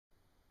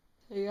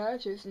Hey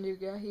guys, Jason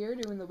Duga here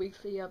doing the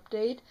weekly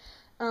update.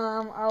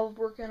 I was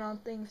working on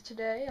things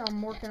today.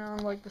 I'm working on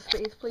like the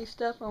space play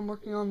stuff. I'm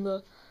working on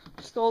the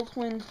Skull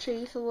Twin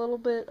chase a little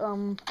bit.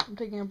 I'm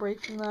taking a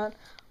break from that.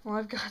 All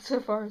I've got so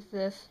far is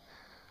this.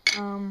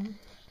 I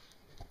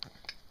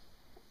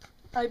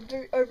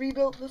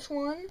rebuilt this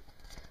one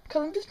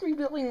because I'm just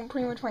rebuilding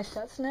pretty much my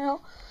sets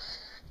now.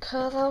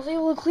 Cause I was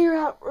able to clear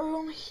out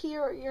room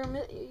here. You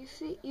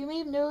may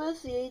have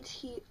noticed the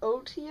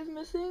ATOT is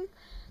missing.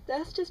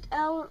 That's just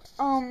out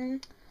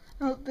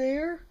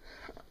there.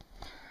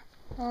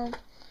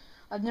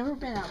 I've never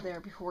been out there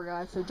before,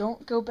 guys, so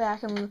don't go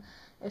back and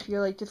if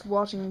you're like just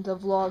watching the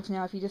vlogs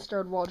now. If you just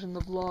started watching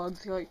the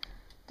vlogs, you're like,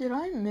 did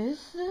I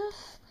miss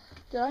this?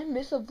 Did I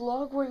miss a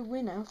vlog where I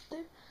went out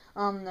there?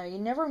 No, you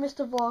never missed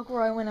a vlog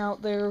where I went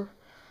out there.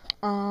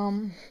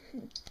 I've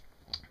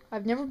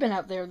never been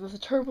out there. There's a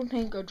turbo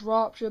tank, a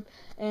dropship,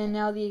 and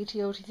now the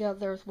ATOT's out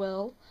there as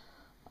well.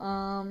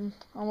 I'm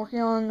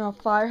working on a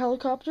fire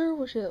helicopter,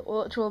 which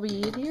will be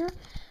easier,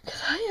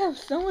 because I have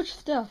so much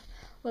stuff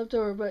left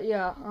over. But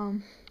yeah,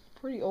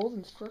 pretty old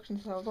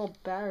instructions, so I was all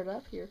battered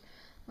up here.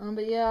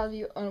 But yeah,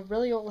 a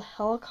really old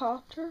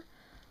helicopter.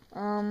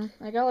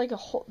 I got like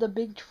the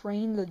big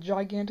train, the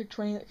gigantic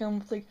train that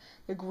comes with like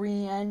the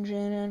green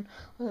engine and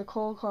the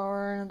coal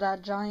car and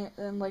that giant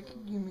and like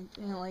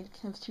like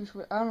has two.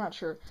 I'm not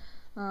sure.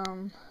 I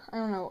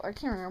don't know. I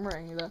can't remember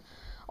any of that.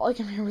 All I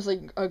can remember is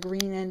like a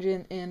green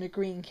engine and a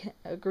green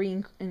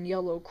and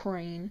yellow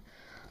crane.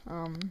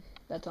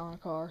 That's on a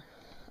car.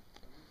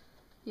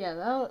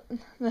 Yeah,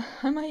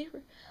 I might.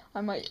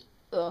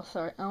 Oh,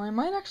 sorry. I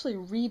might actually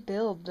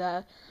rebuild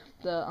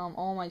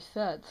all my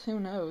sets. Who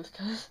knows?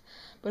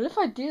 But if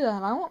I do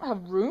that, I won't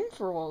have room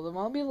for all of them.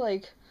 I'll be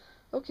like,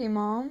 okay,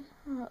 Mom,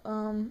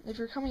 if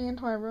you're coming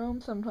into my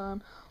room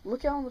sometime,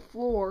 look out on the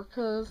floor,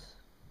 cause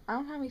I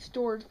don't have any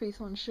storage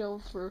space on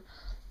shelves for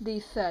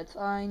these sets.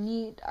 I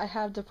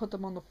have to put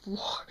them on the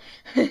floor.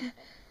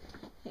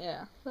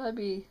 Yeah,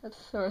 that's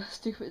sort of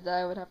stupid that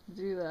I would have to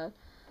do that.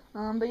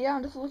 But yeah,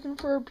 I'm just looking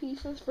for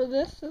pieces for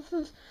this. This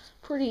is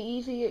pretty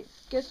easy. It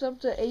gets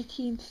up to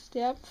 18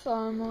 steps.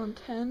 I'm on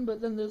 10,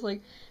 but then there's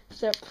like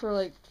steps for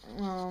like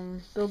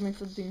building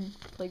something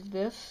like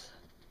this.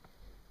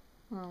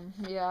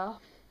 Yeah.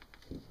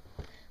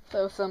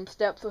 So some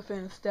steps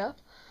within a step.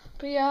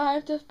 But yeah,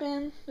 this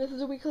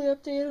is a weekly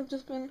update. I've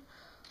just been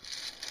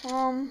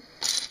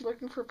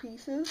looking for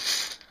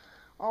pieces.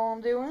 All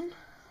I'm doing.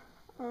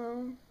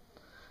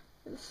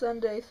 It's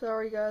Sunday.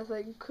 Sorry guys,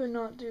 I could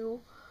not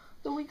do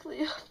the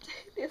weekly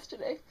update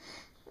yesterday.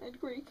 I had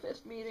Greek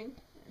Fest meeting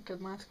because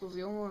my school's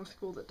the only one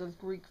school that does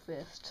Greek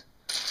Fest.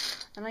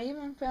 And I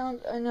even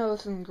found, I know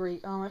it's in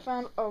Greek, I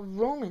found a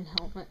Roman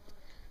helmet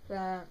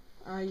that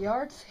a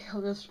yard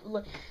sale just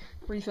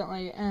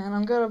recently, and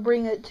I'm gonna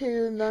bring it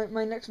to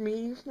my next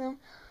meeting with them,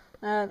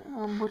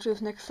 which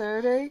is next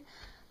Saturday.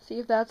 See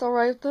if that's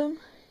alright with them.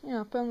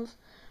 Yeah, I found this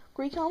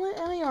Greek helmet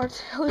and a yard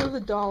sale. It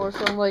was $1,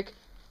 so I'm like,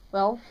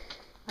 well,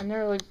 I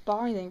never like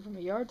bought anything from a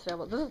yard sale,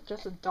 but this is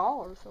just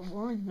 $1, so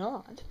why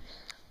not?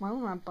 Why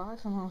wouldn't I buy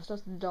something that's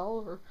just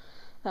 $1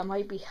 that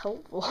might be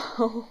helpful?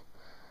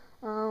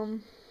 So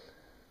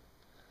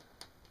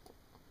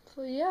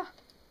yeah,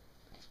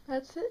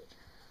 that's it.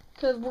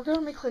 Cause we're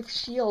gonna make like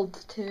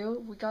shields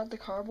too. We got some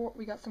cardboard,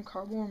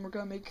 and we're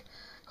gonna make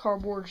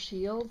cardboard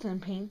shields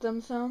and paint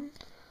them some.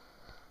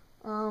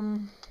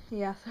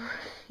 Yeah,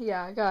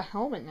 yeah, I got a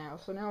helmet now,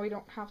 so now we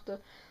don't have to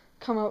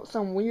come up with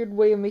some weird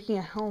way of making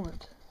a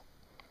helmet.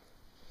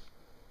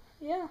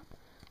 Yeah,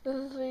 this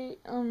is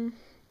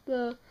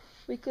the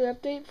weekly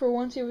update. For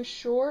once it was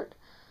short.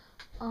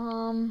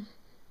 But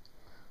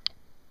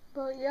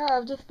yeah,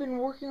 I've just been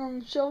working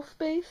on shelf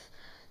space.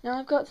 Now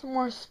I've got some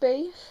more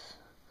space.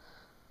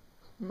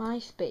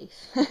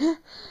 MySpace.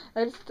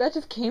 that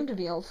just came to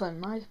me all of a sudden,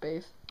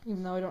 MySpace.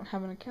 Even though I don't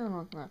have an account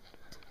on that.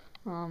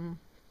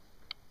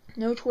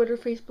 No Twitter,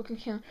 Facebook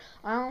account.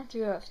 I don't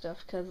do that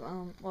stuff because,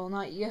 well,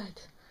 not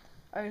yet.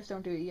 I just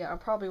don't do it yet. I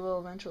probably will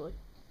eventually.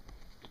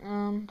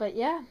 But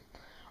yeah.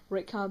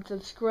 Rate, comment,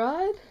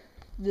 subscribe.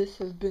 This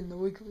has been the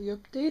weekly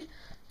update.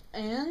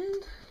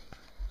 And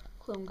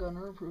Clone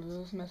Gunner approves of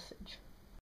this message.